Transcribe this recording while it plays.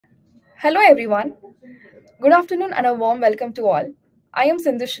Hello everyone. Good afternoon and a warm welcome to all. I am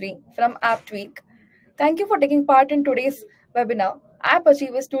Sindhushri from AppTweak. Thank you for taking part in today's webinar, App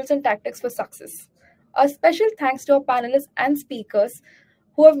Achievers Tools and Tactics for Success. A special thanks to our panelists and speakers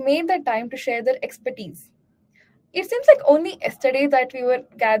who have made the time to share their expertise. It seems like only yesterday that we were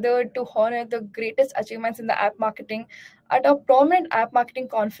gathered to honor the greatest achievements in the app marketing at our prominent app marketing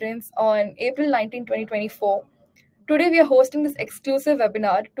conference on April 19, 2024. Today, we are hosting this exclusive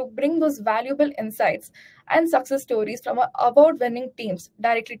webinar to bring those valuable insights and success stories from our award-winning teams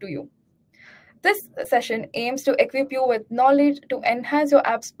directly to you. This session aims to equip you with knowledge to enhance your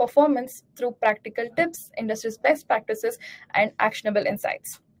app's performance through practical tips, industry's best practices, and actionable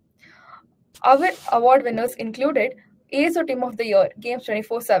insights. Our award winners included ASO Team of the Year, Games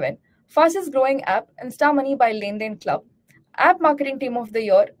 24/7, Fastest Growing App, InstaMoney by Lane Club, App Marketing Team of the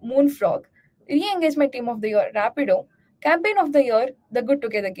Year, Moonfrog, Re-Engagement Team of the Year, Rapido, Campaign of the Year, The Good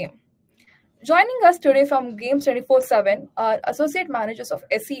Together Game. Joining us today from Games 24/7 are Associate Managers of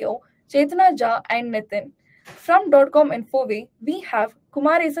SEO, Chetana Jha and Nitin. From Dot Com Infoway, we have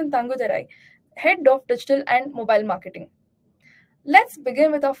Kumaresan Tangudarai, Head of Digital and Mobile Marketing. Let's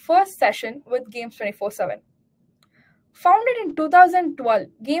begin with our first session with Games 24/7. Founded in 2012,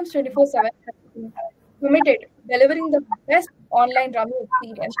 Games 24/7 has been committed to delivering the best online rummy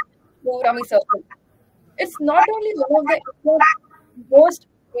experience through Rummy Circle. It's not only one of the most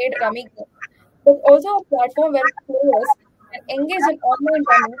played rummy games, but also a platform where players can engage in online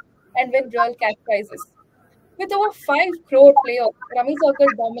rummy and win real cash prizes. With over 5 crore players, Rummy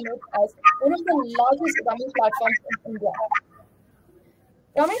Circle dominates as one of the largest rummy platforms in India.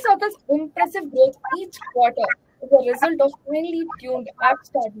 Rummy Circle's impressive growth each quarter is a result of finely tuned app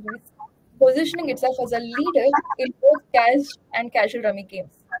strategies, positioning itself as a leader in both cash and casual rummy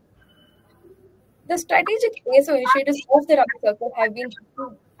games. The strategic ASO initiatives of the Rummy Circle have been key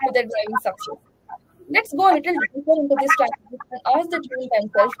to their driving success. Let's go a little deeper into this strategy and ask the team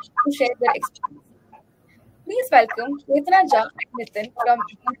themselves to share their experience. Please welcome Chetana Jha and Nitin from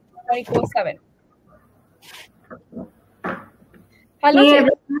 24/7. Hello, Hey,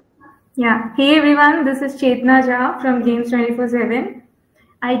 Chetana. Hey everyone, this is Chetana Jha from Games 24/7.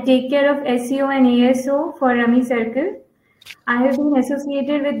 I take care of SEO and ASO for Rummy Circle. I have been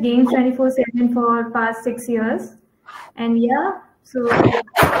associated with Games 24/7 for past 6 years. And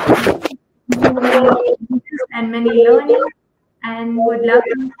and many learning and would love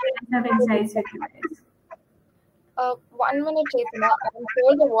to have insights with you guys. 1 minute, Chetana. I'm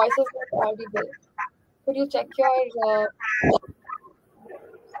told the voice is not audible. Could you check your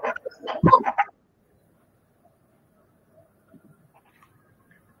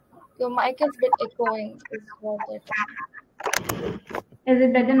mic is a bit echoing. Is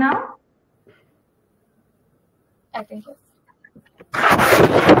it better now? I think yes.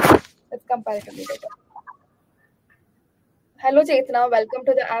 It's comparatively better. Hello, Chetana. Welcome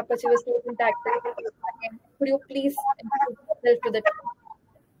to the App Achievers Tools and Tactics. Could you please introduce yourself to the team?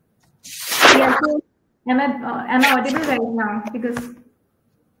 Yeah, so am I audible right now? Because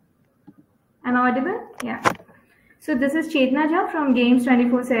am I audible? Yeah. So this is Chetana Jha from Games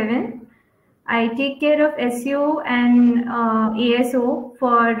 24/7. I take care of SEO and ASO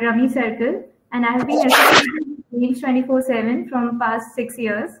for Rummy Circle, and I have been associated with Games 24/7 from past 6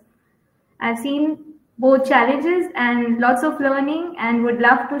 years. I've seen both challenges and lots of learning, and would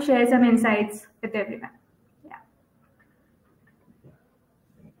love to share some insights with everyone. Yeah.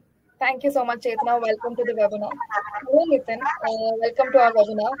 Thank you so much, Chetana. Welcome to the webinar. Hello, Nitin. Welcome to our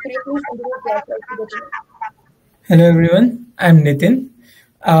webinar. Could you please introduce yourself to the team? Hello everyone, I'm Nitin.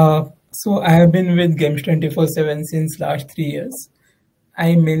 So I have been with Games 24/7 since last 3 years.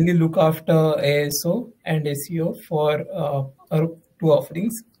 I mainly look after ASO and SEO for our 2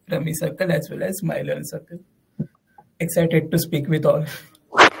 offerings, Rummy Circle as well as My Learn Circle. Excited to speak with all.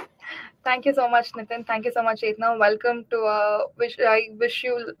 Thank you so much, Nitin. Thank you so much, Chetana. Welcome to I wish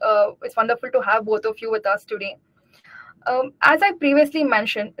you it's wonderful to have both of you with us today. As I previously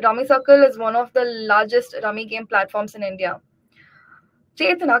mentioned, Rummy Circle is one of the largest rummy game platforms in India.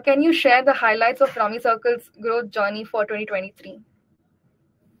 Chetana, can you share the highlights of Rummy Circle's growth journey for 2023?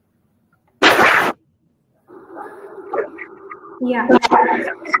 Yeah. So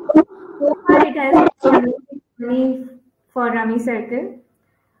far it has been journey for Rummy Circle.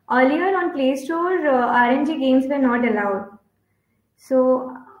 Earlier on Play Store, RNG games were not allowed. So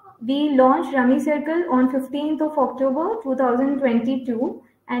we launched Rummy Circle on 15th of October 2022,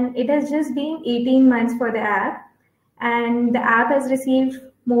 and it has just been 18 months for the app. And the app has received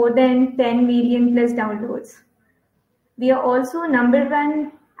more than 10 million plus downloads. We are also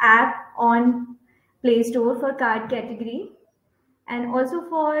 #1 app on Play Store for card category. And also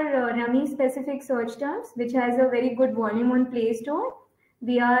for Rummy specific search terms, which has a very good volume on Play Store,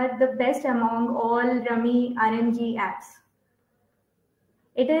 we are the best among all Rummy RMG apps.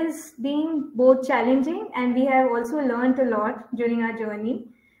 It has been both challenging, and we have also learned a lot during our journey,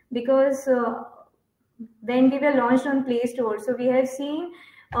 because when we were launched on Play Store, so we have seen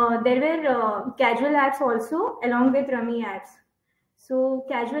there were casual apps also along with Rummy apps. So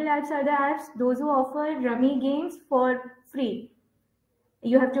casual apps are the apps those who offer Rummy games for free.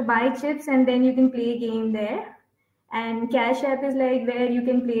 You have to buy chips and then you can play a game there. And Cash app is like where you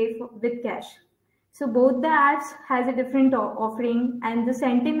can play with cash. So both the apps has a different offering, and the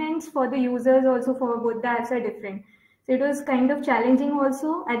sentiments for the users also for both the apps are different. So it was kind of challenging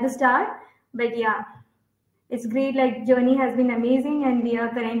also at the start, but yeah, it's great. Like journey has been amazing, and we are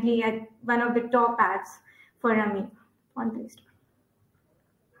currently at one of the top apps for Rummy on Play Store.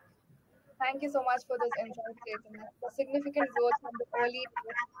 Thank you so much for this insight, Chaitanya. The significant growth from the early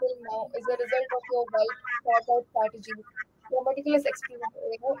days till now is a result of your well thought out strategies, your meticulous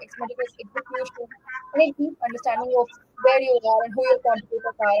meticulous execution, and a deep understanding of where you are and who your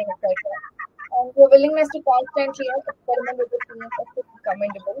competitors are, and etc. And your willingness to constantly experiment with the team is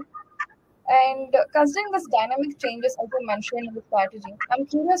commendable. And considering this dynamic changes as you mentioned in the strategy, I'm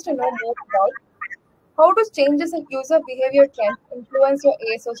curious to know more about how do changes in user behavior trends influence your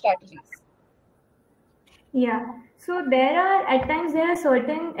ASO strategies? Yeah. So at times there are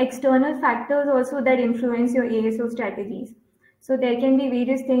certain external factors also that influence your ASO strategies. So there can be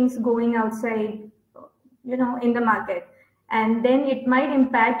various things going outside, in the market, and then it might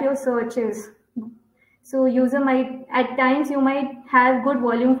impact your searches. So at times you might have good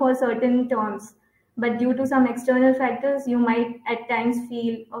volume for certain terms, but due to some external factors, you might at times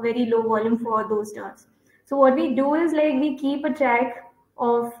feel a very low volume for those terms. So what we do is like we keep a track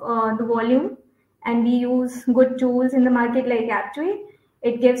of the volume, and we use good tools in the market like AppTweak.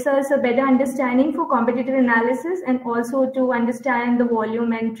 It gives us a better understanding for competitive analysis, and also to understand the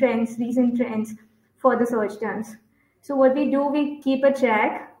volume and trends, recent trends for the search terms. So what we do, we keep a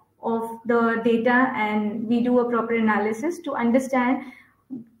track of the data, and we do a proper analysis to understand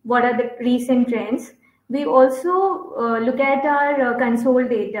what are the recent trends. We also look at our console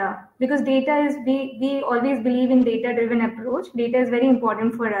data, because we always believe in data driven approach. Data is very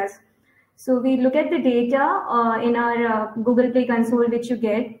important for us. So we look at the data in our Google Play console, which you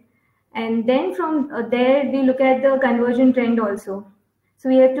get, and then from there we look at the conversion trend also. So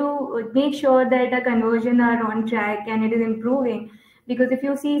we have to make sure that our conversion are on track and it is improving, because if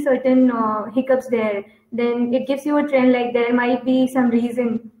you see certain hiccups there, then it gives you a trend, like there might be some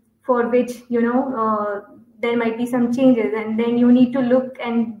reason for which there might be some changes, and then you need to look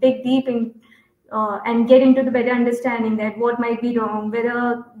and dig deep in and get into the better understanding that what might be wrong,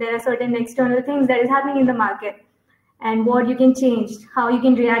 whether there are certain external things that is happening in the market, and what you can change, how you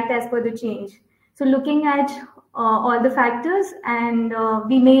can react as per the change. So looking at all the factors, and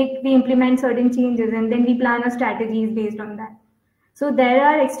we implement certain changes, and then we plan our strategies based on that. So there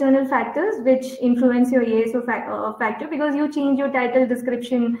are external factors which influence your ASO factor, because you change your title,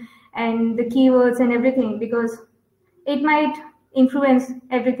 description, and the keywords and everything, because it might influence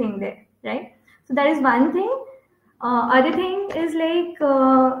everything there, right? So that is one thing. Other thing is like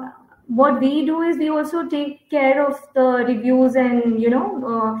what we do is we also take care of the reviews, and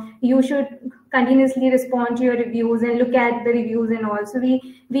you should continuously respond to your reviews and look at the reviews, and also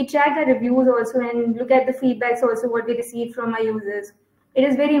we track the reviews also and look at the feedbacks also, what we receive from our users. It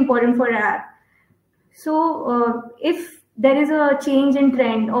is very important for our app. So if there is a change in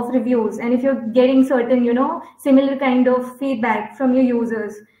trend of reviews, and if you're getting certain similar kind of feedback from your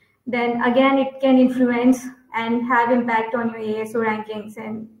users, then again it can influence and have impact on your ASO rankings,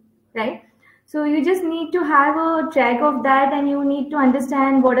 and right. So you just need to have a track of that, and you need to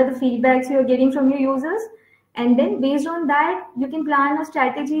understand what are the feedbacks you're getting from your users, and then based on that you can plan a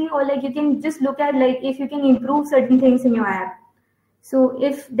strategy, or like you can just look at like if you can improve certain things in your app. So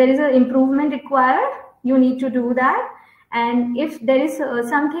if there is an improvement required, you need to do that, and if there is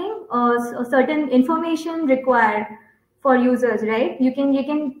something a certain information required for users, right, you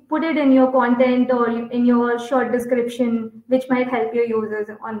can put it in your content or in your short description, which might help your users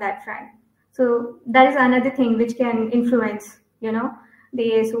on that front. So that is another thing which can influence the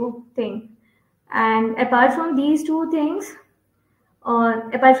ASO thing. And apart from these two things, one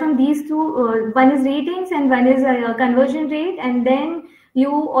is ratings and one is conversion rate, and then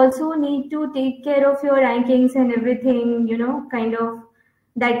you also need to take care of your rankings and everything, kind of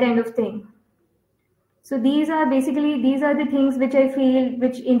that kind of thing. So these are the things which I feel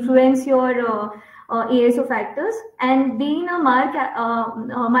which influence your ASO factors. And being a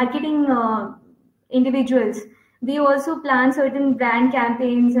marketing individuals, We also plan certain brand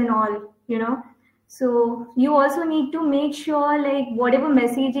campaigns and all. So you also need to make sure like whatever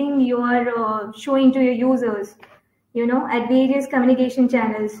messaging you are showing to your users, at various communication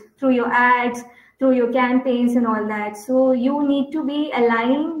channels, through your ads, through your campaigns and all that. So you need to be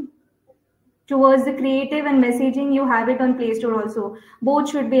aligned towards the creative and messaging. You have it on Play Store also. Both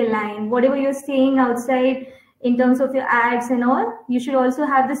should be aligned. Whatever you're saying outside in terms of your ads and all, you should also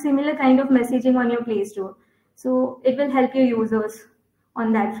have the similar kind of messaging on your Play Store. So it will help your users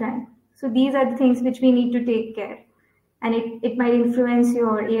on that front. So these are the things which we need to take care, and it might influence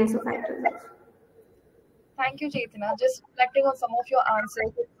your ASO factors also. Thank you, Chaitanya. Just reflecting on some of your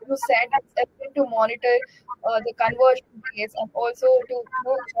answers, you said it's important to monitor the conversion rates and also to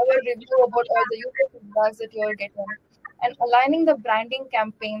have a review about all the user feedbacks that you're getting. And aligning the branding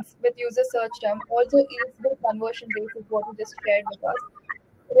campaigns with user search term also aids the conversion rates, is what you just shared with us.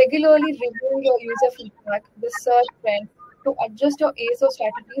 Regularly reviewing your user feedback, the search trends to adjust your ASO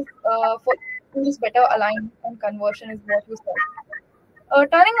strategies for this better alignment and conversion is what you said.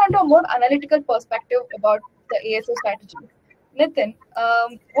 Turning on to a more analytical perspective about the ASO strategy. Nitin,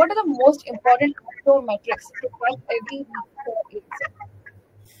 what are the most important ASO metrics to track every week for ASO?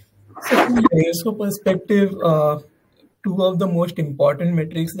 So from ASO perspective, two of the most important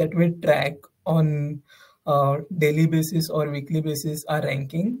metrics that we track on daily basis or weekly basis are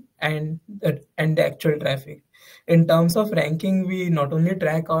ranking and the actual traffic. In terms of ranking, we not only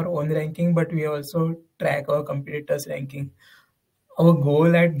track our own ranking, but we also track our competitors' ranking. Our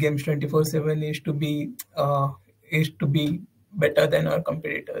goal at Games 24/7 is to be better than our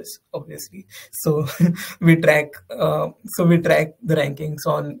competitors, obviously. So we track the rankings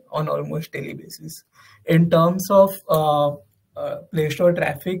on almost daily basis. In terms of Play Store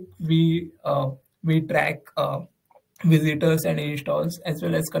traffic, we track visitors and installs as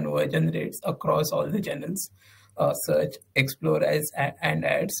well as conversion rates across all the channels, search, explore and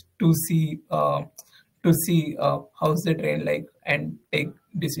ads, to see how's the trend like and take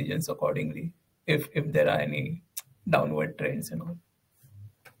decisions accordingly if there are any downward trends and all.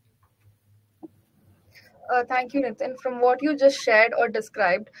 Thank you, Nitin. From what you just shared or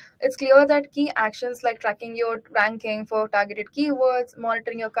described, it's clear that key actions like tracking your ranking for targeted keywords,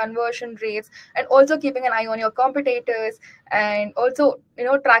 monitoring your conversion rates, and also keeping an eye on your competitors, and also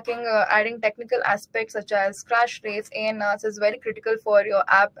tracking, adding technical aspects such as crash rates, ANRs is very critical for your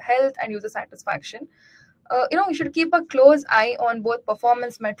app health and user satisfaction. You should keep a close eye on both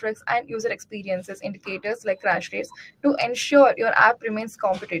performance metrics and user experiences indicators like crash rates to ensure your app remains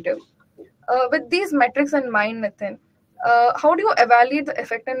competitive. With these metrics in mind, Nitin, how do you evaluate the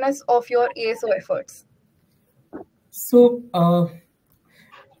effectiveness of your ASO efforts? So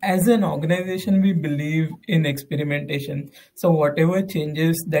as an organization, we believe in experimentation. So whatever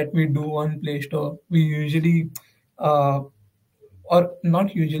changes that we do on Play Store, we usually or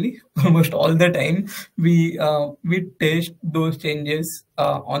not usually, almost all the time, we test those changes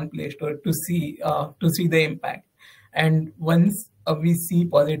on Play Store to see the impact. And once we see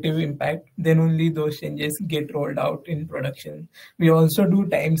positive impact, then only those changes get rolled out in production. We also do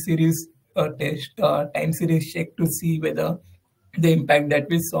time series check to see whether the impact that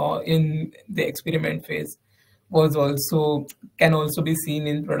we saw in the experiment phase was also can also be seen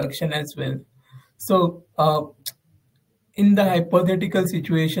in production as well. So in the hypothetical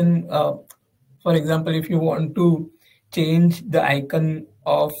situation, for example, if you want to change the icon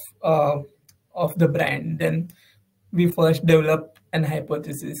of the brand, then we first develop an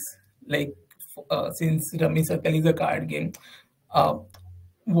hypothesis. Like since Rummy Circle is a card game, uh,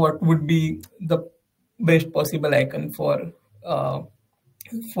 what would be the best possible icon uh,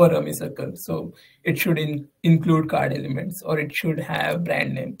 for Rummy Circle? So it should include card elements or it should have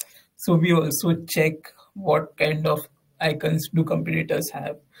brand name. So we also check what kind of icons do competitors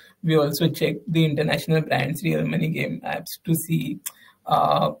have. We also check the international brands, real money game apps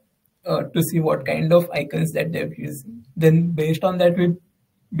uh, to see what kind of icons that they're using. Then based on that, we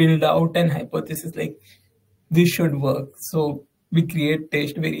build out an hypothesis like this should work. So we create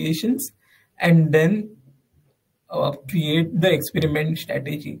test variations and then create the experiment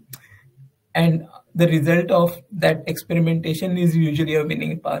strategy. And the result of that experimentation is usually a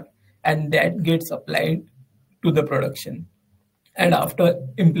winning path, and that gets applied to the production. And after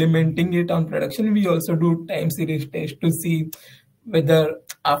implementing it on production, we also do time series test to see whether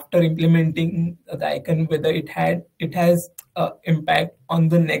after implementing the icon, whether it has impact on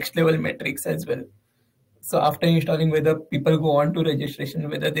the next level metrics as well. So after installing, whether people go on to registration,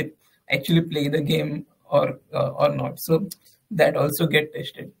 whether they actually play the game or not. So that also get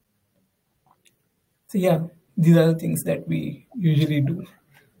tested. So yeah, these are the things that we usually do.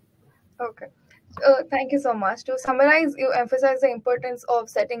 Okay. Thank you so much. To summarize, you emphasize the importance of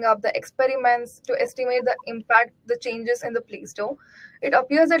setting up the experiments to estimate the impact, the changes in the Play Store. It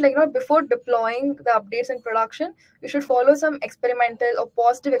appears that, before deploying the updates in production, you should follow some experimental or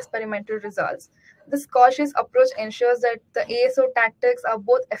positive experimental results. This cautious approach ensures that the ASO tactics are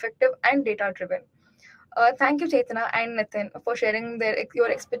both effective and data driven. Thank you, Chetana and Nitin, for sharing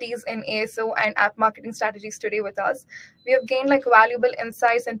your expertise in ASO and app marketing strategies today with us. We have gained valuable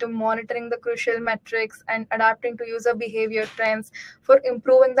insights into monitoring the crucial metrics and adapting to user behavior trends for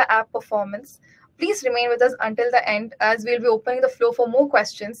improving the app performance. Please remain with us until the end, as we'll be opening the floor for more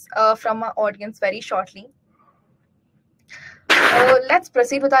questions from our audience very shortly. Let's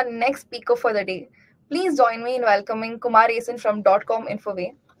proceed with our next speaker for the day. Please join me in welcoming Kumar Asen from Dot Com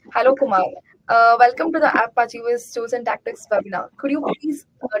Infoway. Hello, Kumar. Welcome to the App Achievers Tools and Tactics webinar. Could you please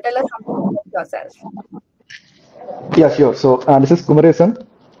tell us something about yourself? Yeah, sure. So this is Kumaresan,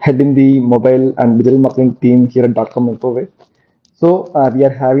 heading the mobile and digital marketing team here at Dot Com Infoway. So we are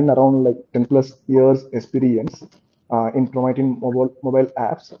having around like 10 plus years experience in promoting mobile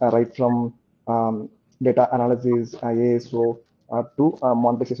apps, right from data analysis, ASO, to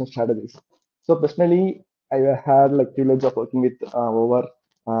monetization strategies. So personally, I had like privilege of working with over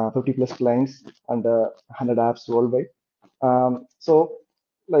 50 plus clients and 100 apps worldwide. So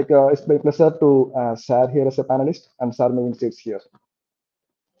it's my pleasure to share here as a panelist and share my insights here.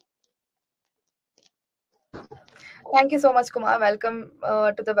 Thank you so much, Kumar. Welcome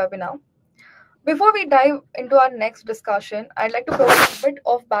to the webinar. Before we dive into our next discussion, I'd like to provide a bit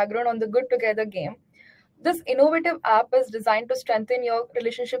of background on the Good Together game. This innovative app is designed to strengthen your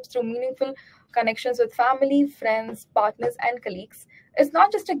relationships through meaningful connections with family, friends, partners, and colleagues. It's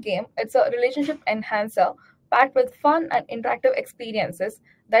not just a game, it's a relationship enhancer packed with fun and interactive experiences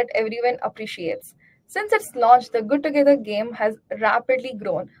that everyone appreciates. Since its launch, the Good Together game has rapidly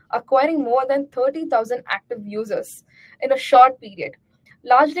grown, acquiring more than 30,000 active users in a short period,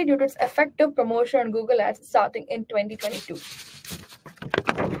 largely due to its effective promotion on Google Ads starting in 2022.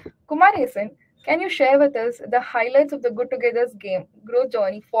 Kumar Hasan, can you share with us the highlights of the Good Together's game growth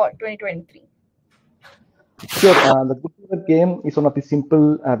journey for 2023? Sure. The Good Together game is one of the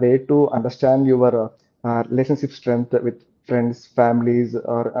simple way to understand your relationship strength with friends, families,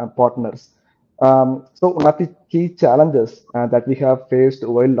 or partners. So one of the key challenges that we have faced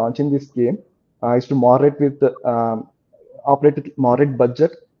while launching this game is to operate with moderate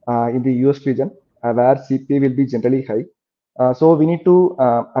budget in the US region, where CPA will be generally high. So we need to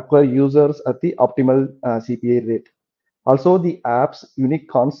acquire users at the optimal CPA rate. Also, the app's unique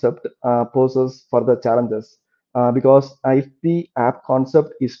concept poses further challenges because if the app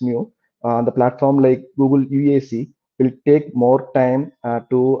concept is new, the platform like Google UAC will take more time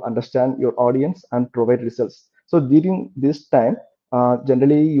to understand your audience and provide results. So during this time,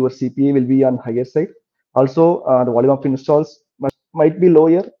 generally your CPA will be on higher side. Also, the volume of installs might be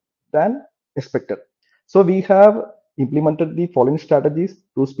lower than expected. So we have implemented the following strategies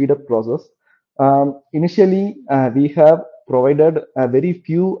to speed up process. Initially, we have provided very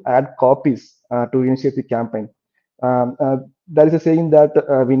few ad copies to initiate the campaign. There is a saying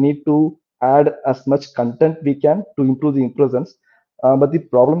that we need to add as much content we can to improve the impressions. But the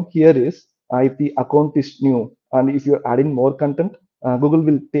problem here is if the account is new and if you're adding more content, Google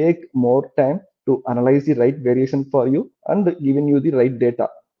will take more time to analyze the right variation for you and giving you the right data.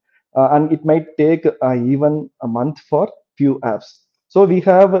 And it might take even a month for few apps. So we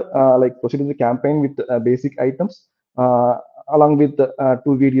have proceeded the campaign with basic items along with 2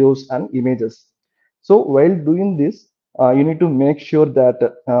 videos and images. So while doing this, you need to make sure that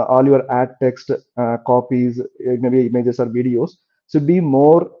all your ad text copies, maybe images or videos, should be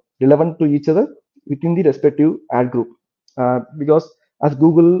more relevant to each other within the respective ad group. Because as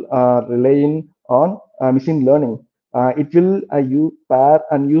Google relying on machine learning, it will you pair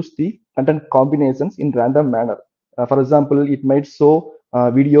and use the content combinations in random manner. For example, it might show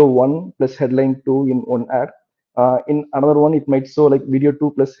video 1 plus headline 2 in one ad. In another one, it might show like video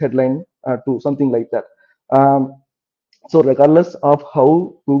 2 plus headline 2, something like that. So regardless of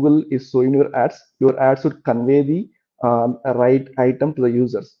how Google is showing your ads should convey the right item to the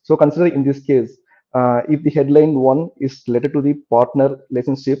users. So consider in this case, if the headline 1 is related to the partner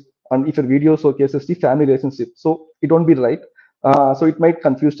relationship, and if a video showcases the family relationship, so it won't be right. So it might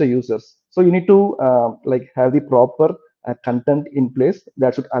confuse the users. So you need to have the proper content in place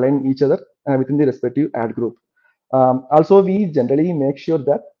that should align each other within the respective ad group. Also, we generally make sure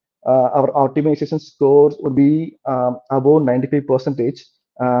that our optimization scores would be above 95 percentage.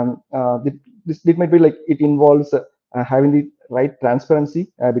 This might be like it involves having the right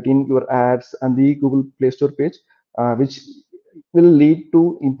transparency between your ads and the Google Play Store page, which will lead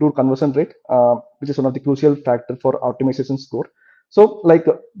to improved conversion rate, which is one of the crucial factor for optimization score. So like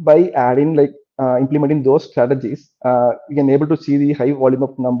by adding like implementing those strategies, we can able to see the high volume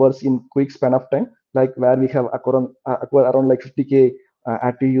of numbers in quick span of time, like where we have acquired around like 50K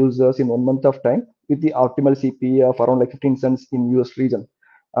active users in 1 month of time with the optimal CPA of around like 15 cents in US region.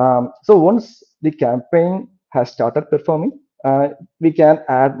 So once the campaign has started performing, we can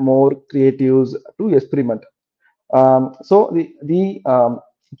add more creatives to experiment. So the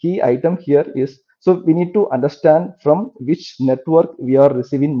key item here is, so we need to understand from which network we are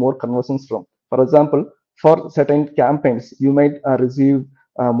receiving more conversions from. For example, for certain campaigns, you might receive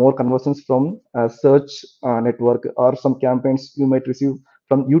more conversions from search network, or some campaigns you might receive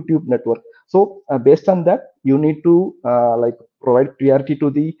from YouTube network. So based on that, you need to like provide priority to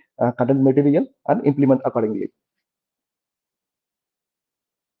the content material and implement accordingly.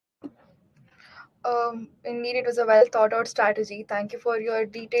 Indeed, it was a well thought out strategy. Thank you for your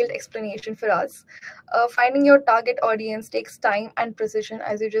detailed explanation for us. Finding your target audience takes time and precision,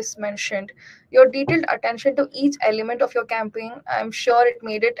 as you just mentioned. Your detailed attention to each element of your campaign, I'm sure it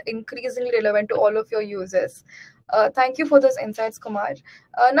made it increasingly relevant to all of your users. Thank you for those insights, Kumar.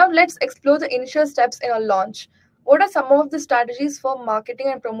 Now, let's explore the initial steps in a launch. What are some of the strategies for marketing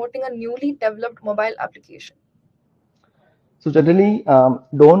and promoting a newly developed mobile application? So generally,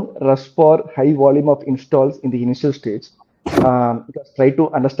 don't rush for high volume of installs in the initial stage. Just try to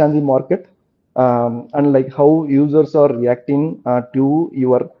understand the market, and like how users are reacting to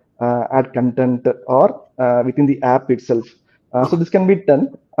your ad content, or within the app itself. So this can be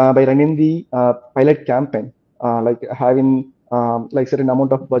done by running the pilot campaign, like having like certain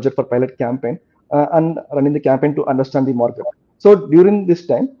amount of budget for pilot campaign, and running the campaign to understand the market. So during this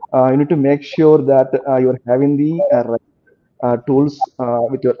time, you need to make sure that you're having the tools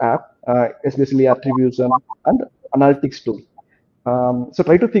with your app, especially attribution and analytics tool. So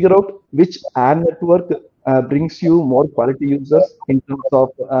try to figure out which ad network brings you more quality users in terms of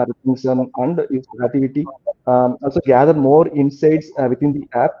retention and user activity. Also gather more insights within the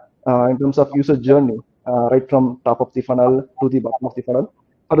app in terms of user journey, right from top of the funnel to the bottom of the funnel.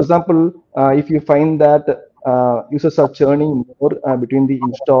 For example, if you find that users are churning more between the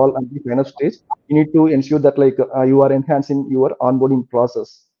install and the final stage, you need to ensure that like you are enhancing your onboarding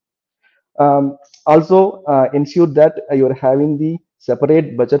process. Also ensure that you're having the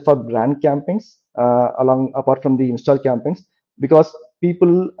separate budget for brand campaigns along apart from the install campaigns, because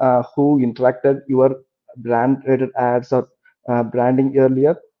people who interacted your brand rated ads or branding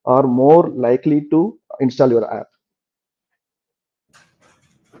earlier are more likely to install your app.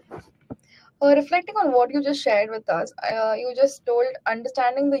 Reflecting on what you just shared with us, you just told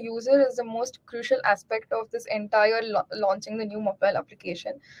understanding the user is the most crucial aspect of this entire launching the new mobile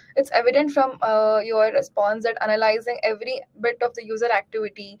application. It's evident from your response that analyzing every bit of the user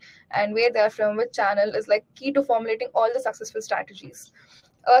activity and where they're from, which channel, is like key to formulating all the successful strategies.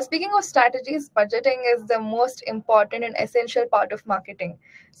 Speaking of strategies, budgeting is the most important and essential part of marketing.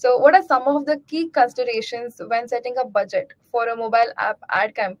 So, what are some of the key considerations when setting a budget for a mobile app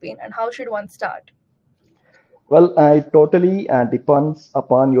ad campaign, and how should one start? Well, it totally depends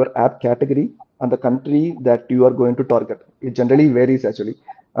upon your app category and the country that you are going to target. It generally varies actually.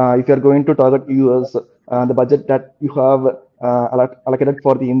 If you are going to target US, the budget that you have allocated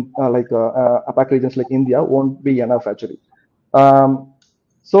for the APAC regions like India won't be enough actually. Um,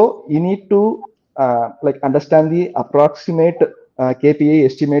 so you need to like understand the approximate KPI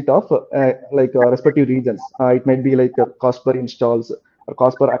estimate of respective regions. It might be like cost per installs or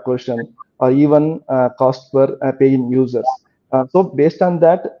cost per acquisition, or even cost per paying users. So based on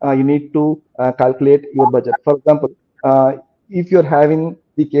that, you need to calculate your budget. For example, if you're having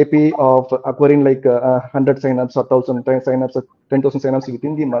the KPI of acquiring like 100 signups or 1,000 signups or 10,000 signups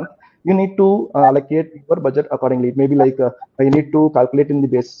within the month, you need to allocate your budget accordingly. It may be like you need to calculate in the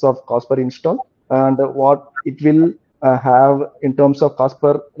basis of cost per install and what it will have in terms of cost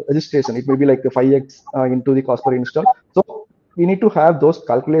per registration. It may be like 5x into the cost per install. So we need to have those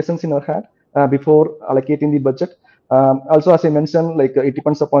calculations in our head before allocating the budget. Also, as I mentioned, like it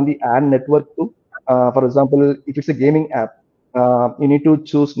depends upon the ad network too. For example, if it's a gaming app, you need to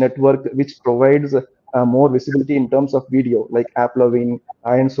choose network which provides more visibility in terms of video, like AppLovin,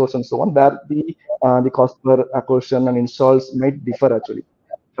 Iron Source, and so on, where the cost per acquisition and installs might differ actually.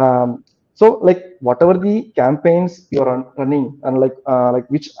 So like whatever the campaigns you're running and like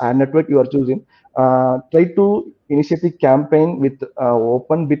which ad network you are choosing, try to initiate the campaign with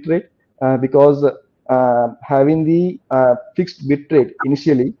open bitrate, because having the fixed bitrate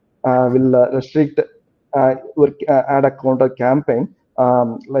initially will restrict your ad account or campaign,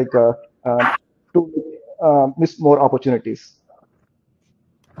 uh, to miss more opportunities.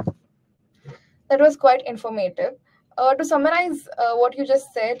 That was quite informative. To summarize what you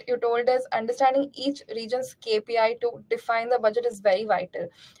just said, you told us understanding each region's KPI to define the budget is very vital.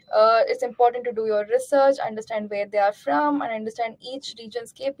 It's important to do your research, understand where they are from, and understand each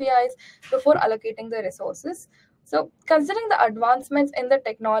region's KPIs before allocating the resources. So, considering the advancements in the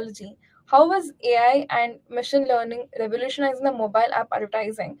technology, how is AI and machine learning revolutionizing the mobile app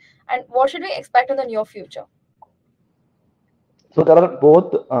advertising, and what should we expect in the near future? So there are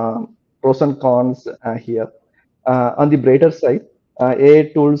both pros and cons here. On the brighter side,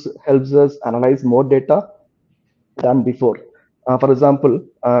 AI tools helps us analyze more data than before. For example,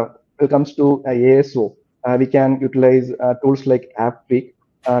 when it comes to ASO, we can utilize tools like AppTweak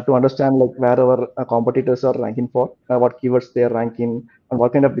to understand like where our competitors are ranking for, what keywords they are ranking, and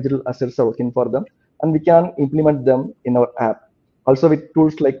what kind of digital assets are working for them, and we can implement them in our app. Also, with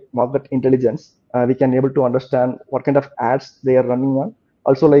tools like market intelligence, we can able to understand what kind of ads they are running on.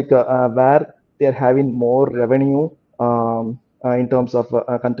 Also, like where they are having more revenue in terms of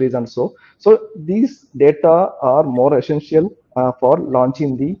countries and so. So these data are more essential for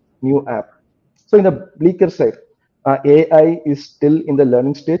launching the new app. So in the bleaker side, AI is still in the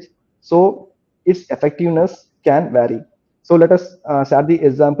learning stage, so its effectiveness can vary. So let us share the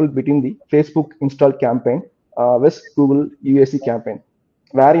example between the Facebook install campaign with Google UAC campaign,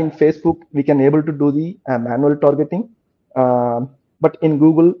 where in Facebook we can able to do the manual targeting, but in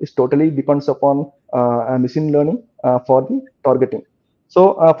Google it totally depends upon machine learning for the targeting.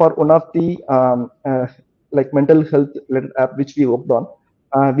 So for one of the like mental health related app which we worked on,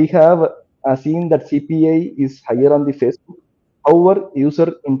 we have seen that CPI is higher on the Facebook. However,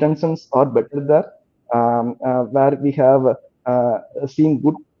 user intentions are better there, where we have seen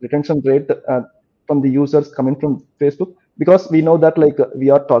good retention rate from the users coming from Facebook, because we know that like we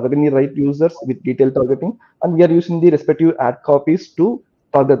are targeting the right users with detailed targeting, and we are using the respective ad copies to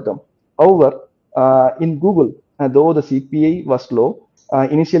target them. However, in Google, though the CPI was low,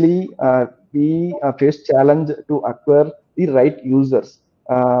 initially we faced challenge to acquire the right users,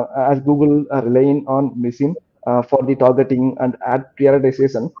 as Google are relying on machine for the targeting and ad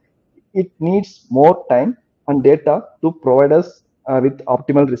prioritization. It needs more time and data to provide us with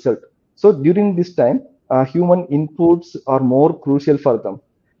optimal result. So during this time, human inputs are more crucial for them.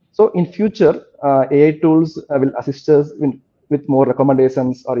 So in future, AI tools will assist us with more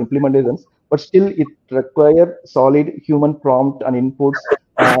recommendations or implementations, but still it requires solid human prompt and inputs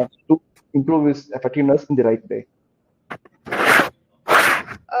to improve its effectiveness in the right way.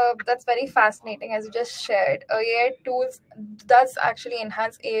 That's very fascinating, as you just shared. AI tools does actually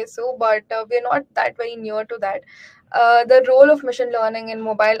enhance ASO, but we're not that very near to that. The role of machine learning in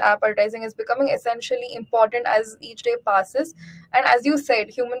mobile app advertising is becoming essentially important as each day passes. And as you said,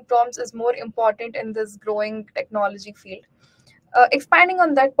 human prompts is more important in this growing technology field. Expanding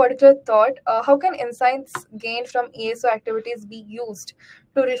on that particular thought, how can insights gained from ASO activities be used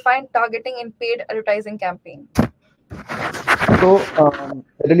to refine targeting in paid advertising campaign? So,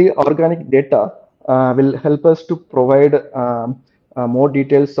 really, organic data will help us to provide more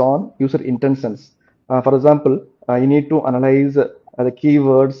details on user intentions. For example, you need to analyze the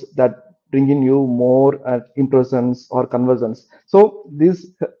keywords that bring in you more impressions or conversions. So, this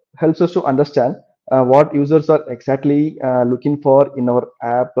helps us to understand what users are exactly looking for in our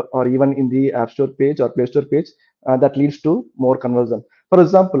app, or even in the App Store page or Play Store page, that leads to more conversion. For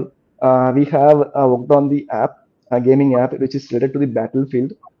example, we have worked on the app, a gaming app which is related to the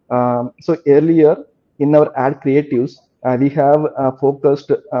battlefield. So earlier in our ad creatives, we have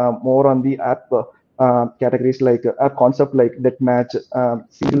focused more on the app categories like app concept like deathmatch,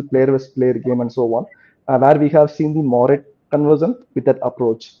 single player versus player game, and so on, where we have seen the moderate conversion with that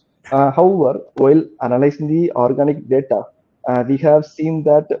approach. However, while analyzing the organic data, we have seen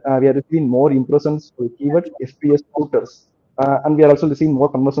that we are receiving more impressions for keyword FPS shooters, and we are also receiving more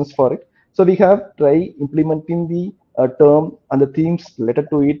conversions for it. So we have tried implementing the term and the themes related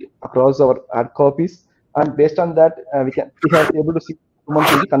to it across our ad copies, and based on that, we have able to see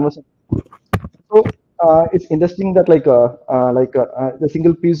improvement in the conversion. So it's interesting that the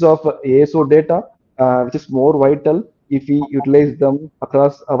single piece of ASO data, which is more vital if we utilize them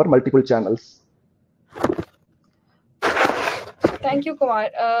across our multiple channels. Thank you, Kumar.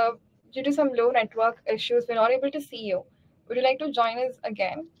 Due to some low network issues, we're not able to see you. Would you like to join us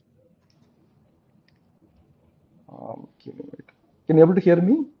again? Can you able to hear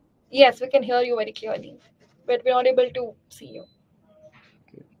me? Yes, we can hear you very clearly, but we're not able to see you.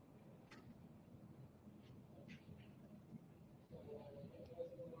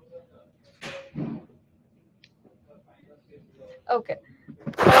 Okay.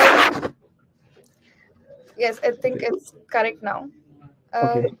 Yes, I think it's correct now.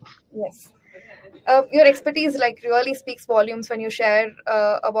 Okay. Yes. Your expertise like really speaks volumes when you share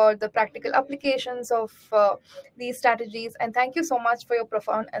about the practical applications of these strategies, and thank you so much for your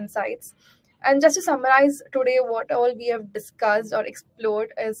profound insights. And just to summarize today, what all we have discussed or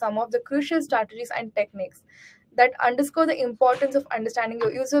explored is some of the crucial strategies and techniques that underscore the importance of understanding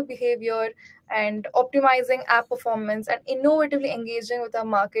your user behavior and optimizing app performance and innovatively engaging with the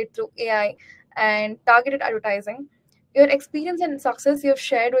market through AI and targeted advertising. Your experience and success you've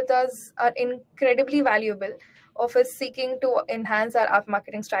shared with us are incredibly valuable of us seeking to enhance our app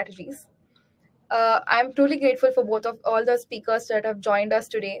marketing strategies. I'm truly grateful for both of all the speakers that have joined us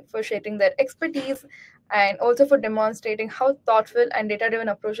today for sharing their expertise and also for demonstrating how thoughtful and data-driven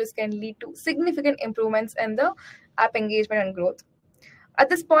approaches can lead to significant improvements in the app engagement and growth. At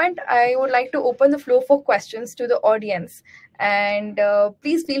this point, I would like to open the floor for questions to the audience. And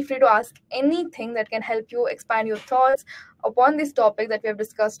please feel free to ask anything that can help you expand your thoughts upon this topic that we have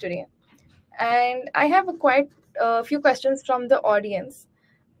discussed today. And I have quite a few questions from the audience.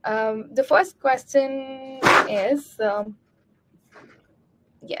 The first question is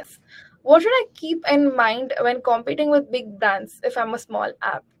yes, what should I keep in mind when competing with big brands if I'm a small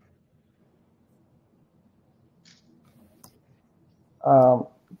app?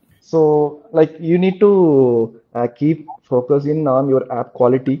 So like you need to keep focusing on your app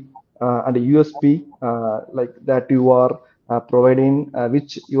quality and USP like that you are providing,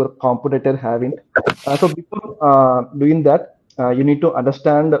 which your competitor haven't. So before doing that, you need to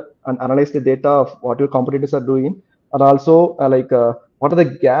understand and analyze the data of what your competitors are doing, and also what are the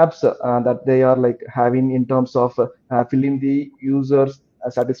gaps that they are like having in terms of filling the users'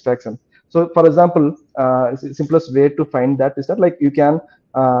 satisfaction. So, for example, simplest way to find that is that like you can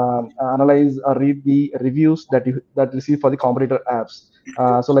analyze or read the reviews that you that receive for the competitor apps.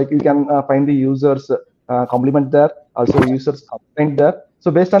 So like you can find the users compliment there, also users complaint there.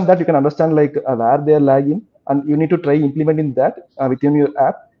 So based on that, you can understand like where they are lagging, and you need to try implementing that within your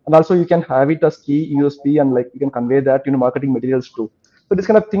app. And also you can have it as key USP, and like you can convey that in marketing materials too. So this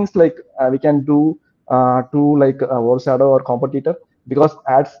kind of things like we can do to like overshadow our competitor, because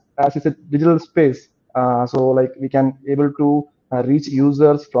ads as is a digital space. So like we can able to reach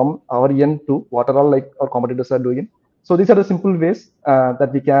users from our end to what are all like our competitors are doing. So these are the simple ways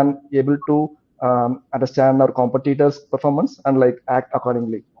that we can able to understand our competitors' performance and like act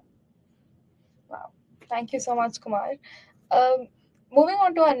accordingly. Wow. Thank you so much, Kumar. Moving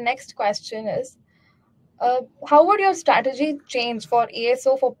on to our next question is, how would your strategy change for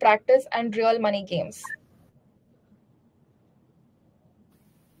ASO for practice and real money games?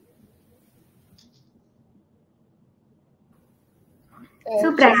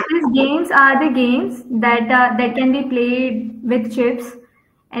 So practice games are the games that can be played with chips,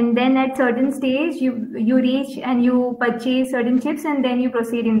 and then at certain stage you reach and you purchase certain chips and then you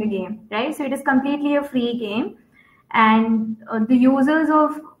proceed in the game, right? So it is completely a free game, and the users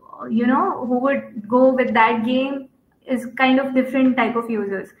of who would go with that game is kind of different type of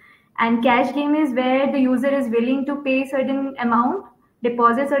users. And cash game is where the user is willing to pay certain amount,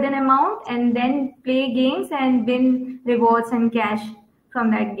 deposit certain amount, and then play games and win rewards and cash from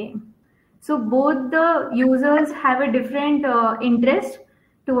that game. So both the users have a different interest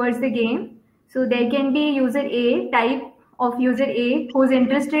towards the game. So there can be user A type of user A who's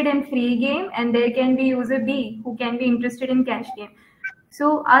interested in free game, and there can be user B who can be interested in cash game.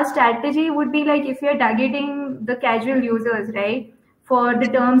 So our strategy would be like, if you're targeting the casual users, right? For the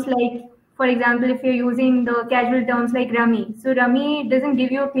terms like, for example, if you're using the casual terms like Rummy, so Rummy doesn't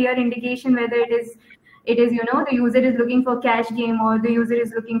give you a clear indication whether it is the user is looking for cash game or the user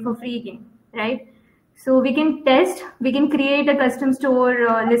is looking for free game, right? So we can test, we can create a custom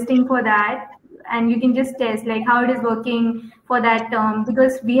store listing for that, and you can just test like how it is working for that term,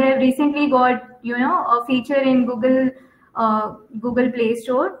 because we have recently got a feature in Google Play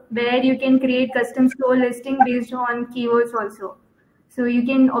Store where you can create custom store listing based on keywords also. So you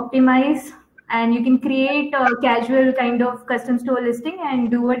can optimize and you can create a casual kind of custom store listing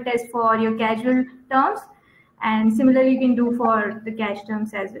and do a test for your casual terms, and similarly you can do for the cash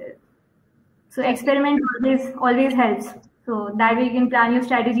terms as well. So experiment always helps. So that way you can plan your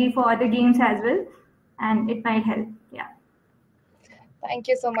strategy for other games as well, and it might help. Yeah. Thank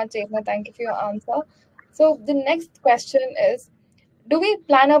you so much, Ekna. Thank you for your answer. So the next question is, do we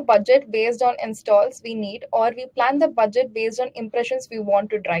plan a budget based on installs we need, or we plan the budget based on impressions we want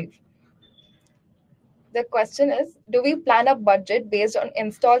to drive? The question is, do we plan a budget based on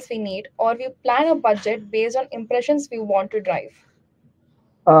installs we need, or we plan a budget based on impressions we want to drive?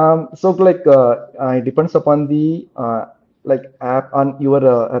 So like it depends upon the like app on your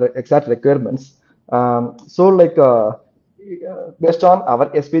exact requirements. So like based on our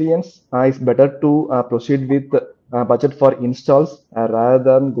experience, it's better to proceed with budget for installs rather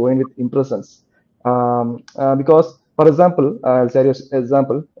than going with impressions. Because, for example, I'll say you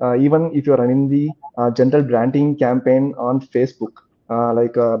example, even if you're running the general branding campaign on Facebook,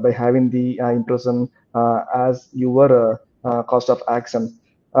 by having the impression as your cost of action.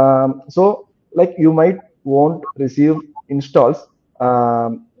 So, like you might won't receive installs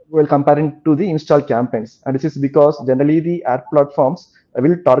while comparing to the install campaigns. And this is because generally the ad platforms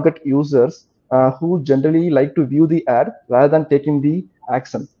will target users who generally like to view the ad rather than taking the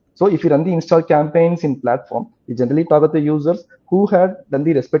action. So if you run the install campaigns in platform, we generally target the users who had done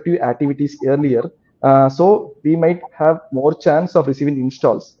the respective activities earlier. So we might have more chance of receiving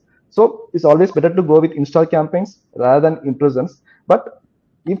installs. So it's always better to go with install campaigns rather than impressions. But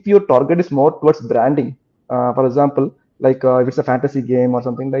if your target is more towards branding, for example, if it's a fantasy game or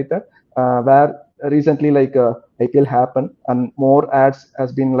something like that, where recently IPL happened and more ads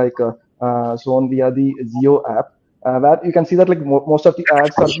has been shown via the Zio app, where you can see that most of the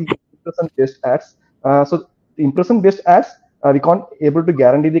ads are the impression based ads. So the impression based ads, we can't able to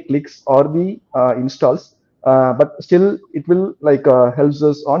guarantee the clicks or the installs, but still it will helps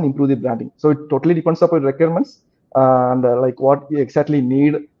us on improve the branding. So it totally depends upon requirements and what we exactly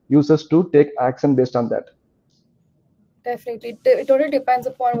need users to take action based on that. Definitely. It totally depends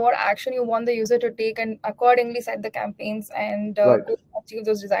upon what action you want the user to take and accordingly set the campaigns and Right. to achieve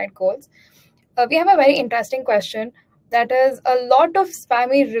those desired goals. We have a very interesting question that is a lot of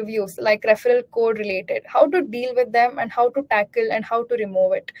spammy reviews like referral code related. How to deal with them and how to tackle and how to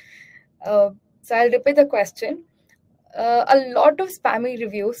remove it. So I'll repeat the question. A lot of spammy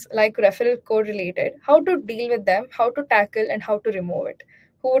reviews like referral code related. How to deal with them, how to tackle and how to remove it.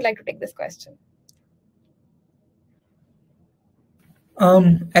 Who would like to take this question?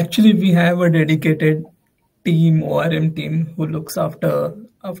 Actually, we have a dedicated team, ORM team, who looks after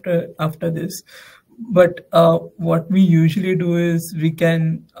this. But what we usually do is we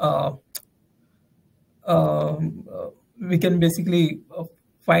can basically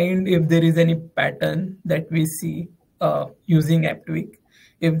find if there is any pattern that we see using AppTweak.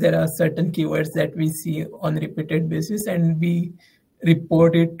 If there are certain keywords that we see on repeated basis, and we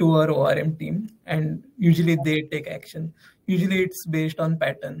report it to our ORM team, and usually they take action. Usually it's based on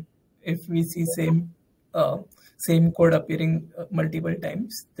pattern. If we see same code appearing multiple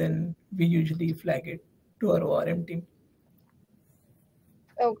times, then we usually flag it to our ORM team.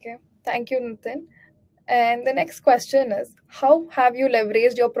 Okay, thank you, Nitin. And the next question is, how have you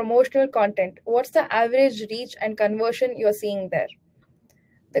leveraged your promotional content? What's the average reach and conversion you're seeing there?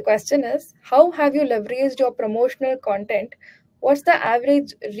 The question is, how have you leveraged your promotional content? What's the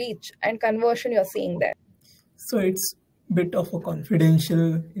average reach and conversion you're seeing there? So it's bit of a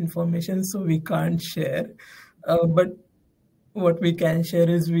confidential information, so we can't share. But what we can share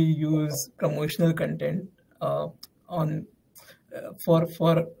is we use promotional content on for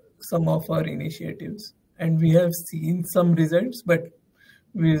some of our initiatives, and we have seen some results, but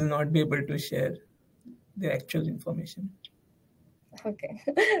we will not be able to share the actual information. Okay,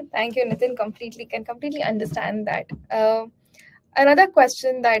 thank you, Nitin. Can completely understand that. Another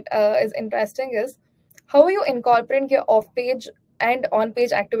question that is interesting is, how are you incorporating your off-page and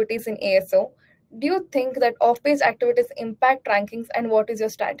on-page activities in ASO? Do you think that off-page activities impact rankings, and what is your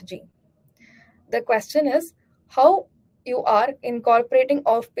strategy? The question is, how you are incorporating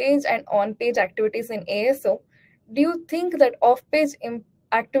off-page and on-page activities in ASO. Do you think that off-page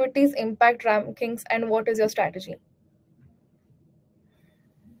activities impact rankings, and what is your strategy?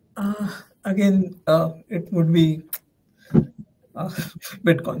 Again, it would be a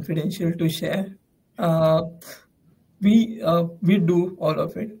bit confidential to share. We do all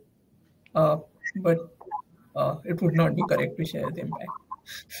of it, but it would not be correct to share the impact.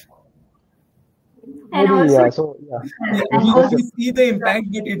 And Maybe, also, Yeah, and we also, see the impact,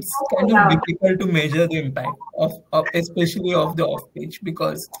 but it's kind of difficult to measure the impact of especially of the off page,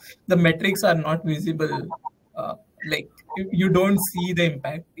 because the metrics are not visible. Like you don't see the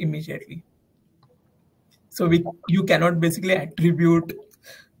impact immediately. So you cannot basically attribute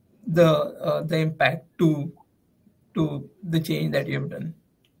the impact to the change that you have done,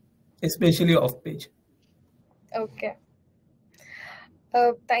 especially off page. Okay.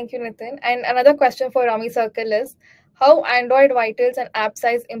 Thank you, Nitin. And another question for Rami Circle is, how Android Vitals and app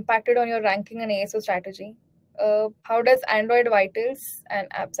size impacted on your ranking and ASO strategy? How does Android Vitals and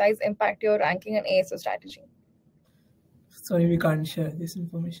app size impact your ranking and ASO strategy? Sorry, we can't share this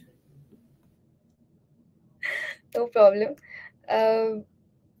information. No problem.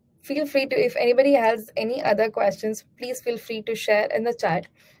 Feel free to, if anybody has any other questions, please feel free to share in the chat.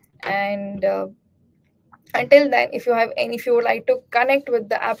 And Until then, if you would like to connect with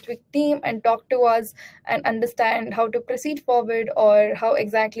the AppTweak team and talk to us and understand how to proceed forward or how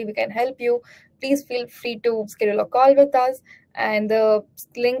exactly we can help you, please feel free to schedule a call with us. And the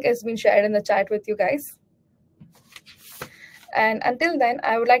link has been shared in the chat with you guys. And until then,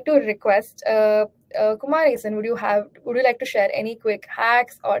 I would like to request Kumar-san, would you like to share any quick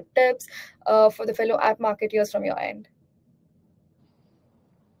hacks or tips for the fellow app marketers from your end?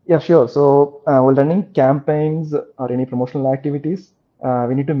 Yeah, sure. So while running campaigns or any promotional activities,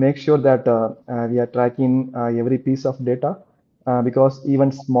 we need to make sure that we are tracking every piece of data because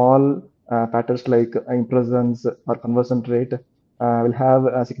even small factors like impressions or conversion rate will have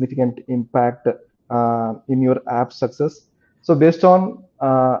a significant impact in your app success. So based on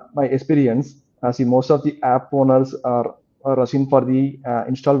my experience, see most of the app owners are rushing for the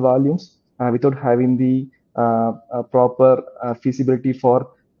install volumes without having the proper feasibility for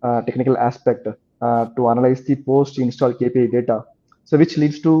technical aspect to analyze the post-install KPI data, so which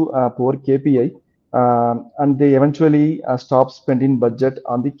leads to poor KPI, and they eventually stop spending budget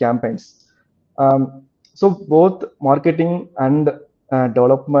on the campaigns. So both marketing and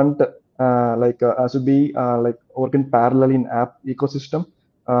development should be like work in parallel in app ecosystem,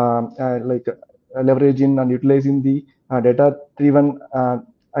 leveraging and utilizing the data-driven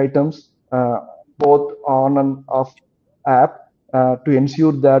items both on and off app to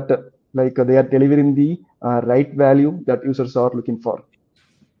ensure that they are delivering the right value that users are looking for.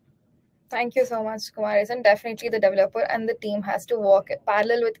 Thank you so much, Kumar. And definitely the developer and the team has to work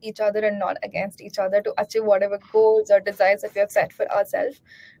parallel with each other and not against each other to achieve whatever goals or desires that we have set for ourselves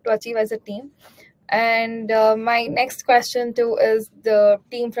to achieve as a team. And my next question too is the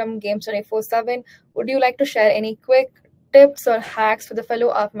team from Games 24/7. Would you like to share any quick tips or hacks for the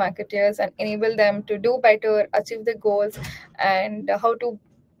fellow app marketers and enable them to do better, achieve their goals, and how to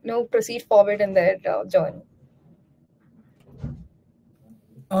proceed forward in their journey?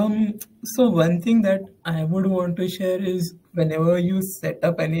 So one thing that I would want to share is whenever you set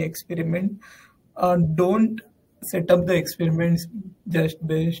up any experiment, don't set up the experiments just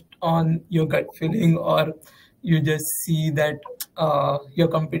based on your gut feeling or you just see that your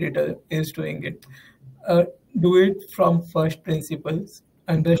competitor is doing it. Uh, do it from first principles.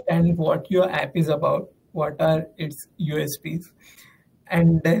 Understand what your app is about, what are its USPs,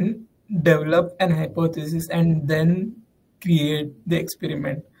 and then develop an hypothesis and then create the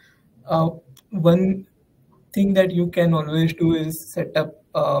experiment. One thing that you can always do is set up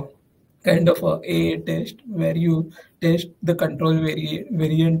kind of a test where you test the control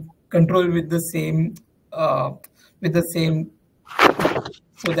variant control uh, with the same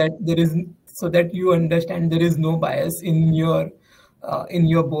so that you understand there is no bias in your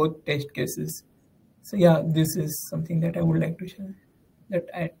both test cases. So yeah, this is something that I would like to share, that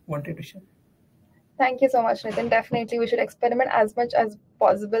I wanted to share. Thank you so much, Nitin. Definitely, we should experiment as much as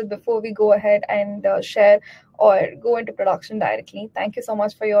possible before we go ahead and share or go into production directly. Thank you so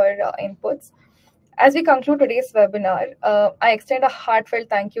much for your inputs. As we conclude today's webinar, I extend a heartfelt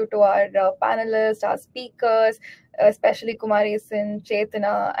thank you to our panelists, our speakers, especially Kumari Sin,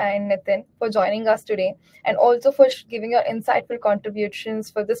 Chetana, and Nitin for joining us today, and also for giving your insightful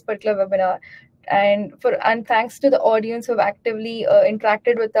contributions for this particular webinar. And thanks to the audience who have actively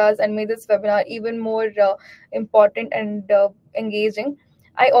interacted with us and made this webinar even more important and engaging.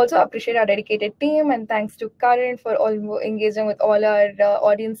 I also appreciate our dedicated team, and thanks to Karan for all engaging with all our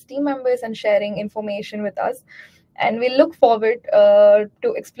audience team members and sharing information with us. And we look forward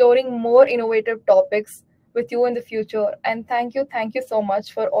to exploring more innovative topics with you in the future. And thank you so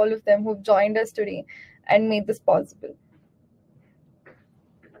much for all of them who've joined us today and made this possible.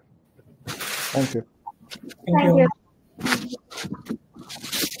 Thank you. Thank you.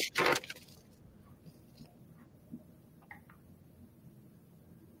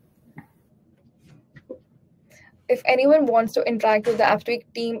 If anyone wants to interact with the AppTweak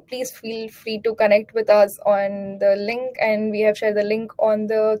team, please feel free to connect with us on the link, and we have shared the link on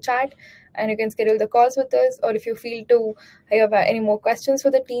the chat, and you can schedule the calls with us. Or if you feel to have any more questions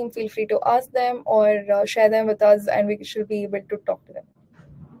for the team, feel free to ask them or share them with us, and we should be able to talk to them.